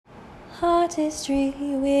Artistry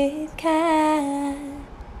with Cat.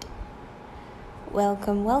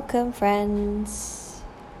 Welcome, friends.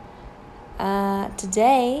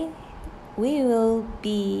 Today, we will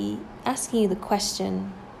be asking you the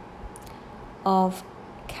question of,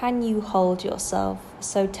 can you hold yourself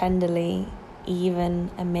so tenderly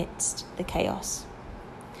even amidst the chaos?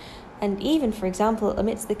 And even, for example,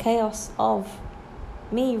 amidst the chaos of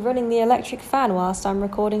me running the electric fan whilst I'm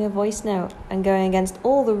recording a voice note and going against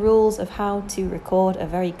all the rules of how to record a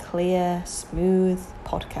very clear, smooth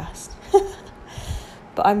podcast.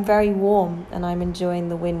 But I'm very warm and I'm enjoying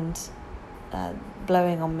the wind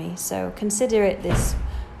blowing on me. So consider it this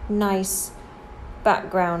nice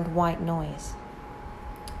background white noise.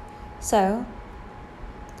 So,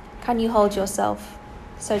 can you hold yourself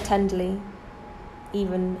so tenderly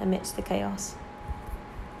even amidst the chaos?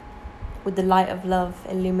 With the light of love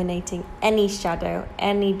illuminating any shadow,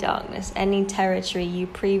 any darkness, any territory you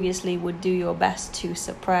previously would do your best to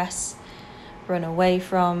suppress, run away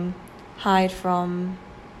from, hide from,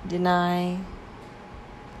 deny.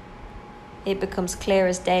 It becomes clear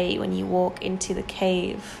as day when you walk into the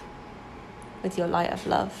cave with your light of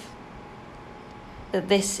love. That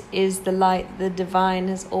this is the light the divine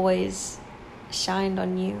has always shined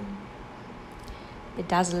on you.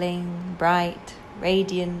 Bedazzling, bright,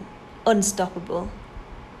 radiant, unstoppable.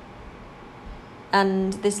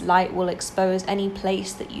 And this light will expose any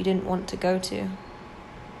place that you didn't want to go to,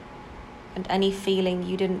 and any feeling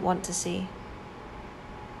you didn't want to see.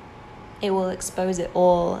 It will expose it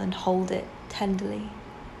all and hold it tenderly.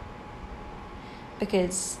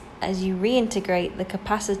 Because as you reintegrate the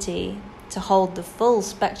capacity to hold the full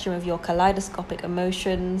spectrum of your kaleidoscopic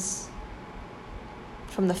emotions,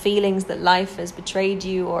 from the feelings that life has betrayed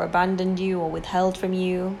you or abandoned you or withheld from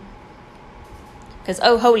you, because,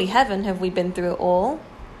 oh, holy heaven, have we been through it all?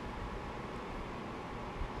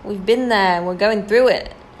 We've been there, we're going through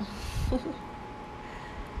it.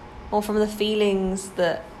 Or from the feelings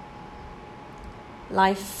that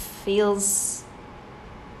life feels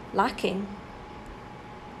lacking.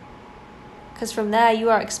 Because from there,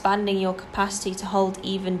 you are expanding your capacity to hold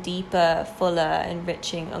even deeper, fuller,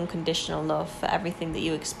 enriching, unconditional love for everything that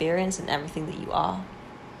you experience and everything that you are.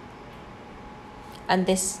 And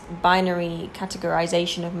this binary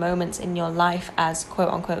categorization of moments in your life as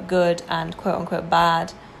quote-unquote good and quote-unquote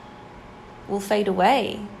bad will fade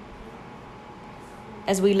away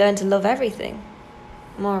as we learn to love everything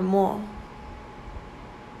more and more.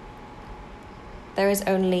 There is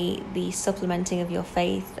only the supplementing of your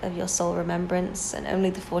faith, of your soul remembrance, and only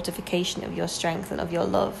the fortification of your strength and of your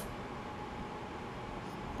love.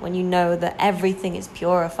 When you know that everything is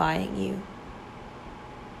purifying you.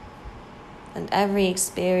 And every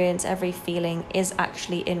experience, every feeling is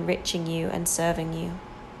actually enriching you and serving you.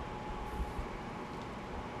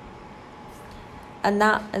 And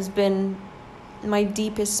that has been my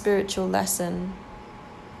deepest spiritual lesson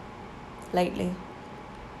lately.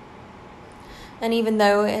 And even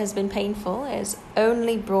though it has been painful, it has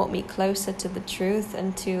only brought me closer to the truth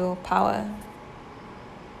and to power.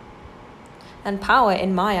 And power,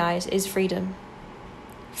 in my eyes, is freedom.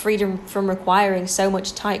 Freedom from requiring so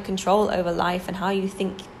much tight control over life and how you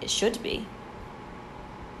think it should be.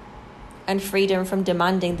 And freedom from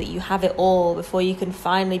demanding that you have it all before you can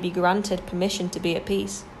finally be granted permission to be at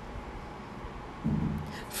peace.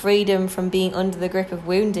 Freedom from being under the grip of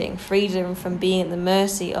wounding. Freedom from being at the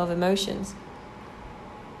mercy of emotions.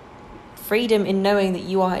 Freedom in knowing that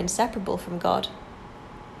you are inseparable from God.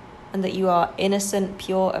 And that you are innocent,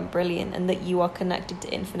 pure and brilliant, and that you are connected to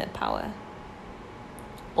infinite power.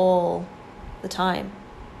 All the time.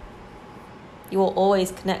 You are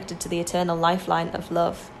always connected to the eternal lifeline of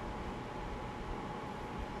love.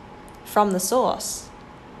 From the source.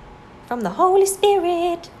 From the Holy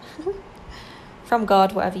Spirit. From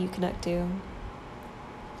God, whatever you connect to.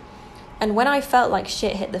 And when I felt like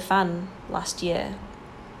shit hit the fan last year,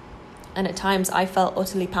 and at times I felt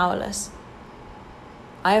utterly powerless,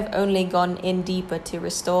 I have only gone in deeper to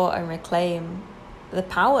restore and reclaim the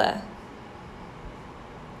power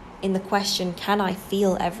in the question, can I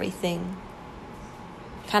feel everything?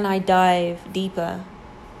 Can I dive deeper?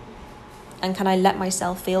 And can I let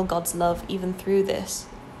myself feel God's love even through this?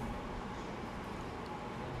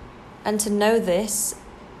 And to know this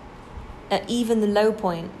at even the low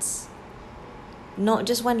points, not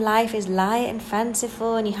just when life is light and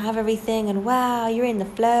fanciful and you have everything and wow, you're in the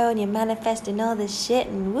flow and you're manifesting all this shit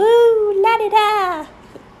and woo, la-di-da.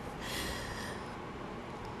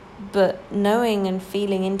 But knowing and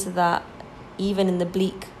feeling into that, even in the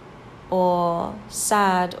bleak or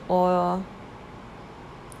sad or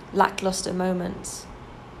lackluster moments,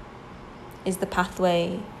 is the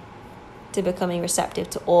pathway to becoming receptive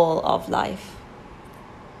to all of life,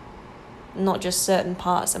 not just certain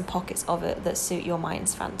parts and pockets of it that suit your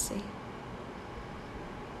mind's fancy.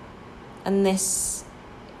 And this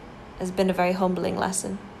has been a very humbling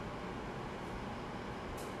lesson.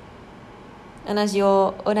 And as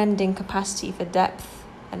your unending capacity for depth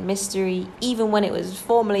and mystery, even when it was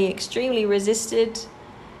formerly extremely resisted,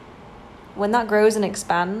 when that grows and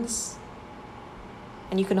expands,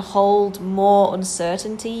 and you can hold more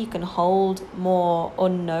uncertainty, you can hold more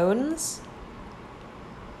unknowns,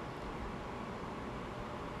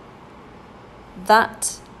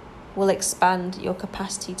 that will expand your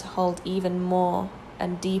capacity to hold even more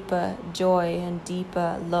and deeper joy and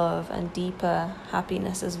deeper love and deeper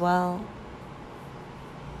happiness as well.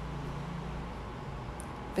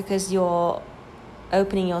 Because you're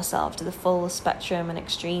opening yourself to the full spectrum and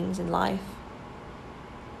extremes in life.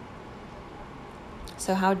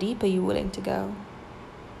 So how deep are you willing to go?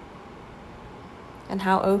 And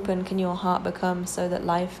how open can your heart become so that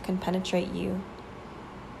life can penetrate you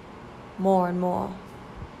more and more?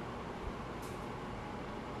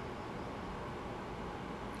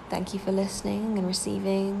 Thank you for listening and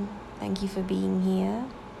receiving. Thank you for being here.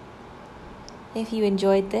 If you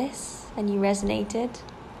enjoyed this and you resonated,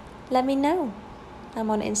 let me know. I'm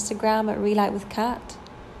on Instagram at RelightWithKat,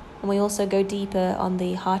 and we also go deeper on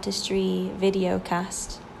the Heartistry video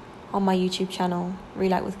cast on my YouTube channel,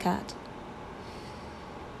 Relight with Kat.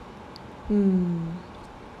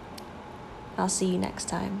 I'll see you next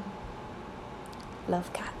time.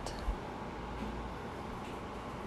 Love, Kat.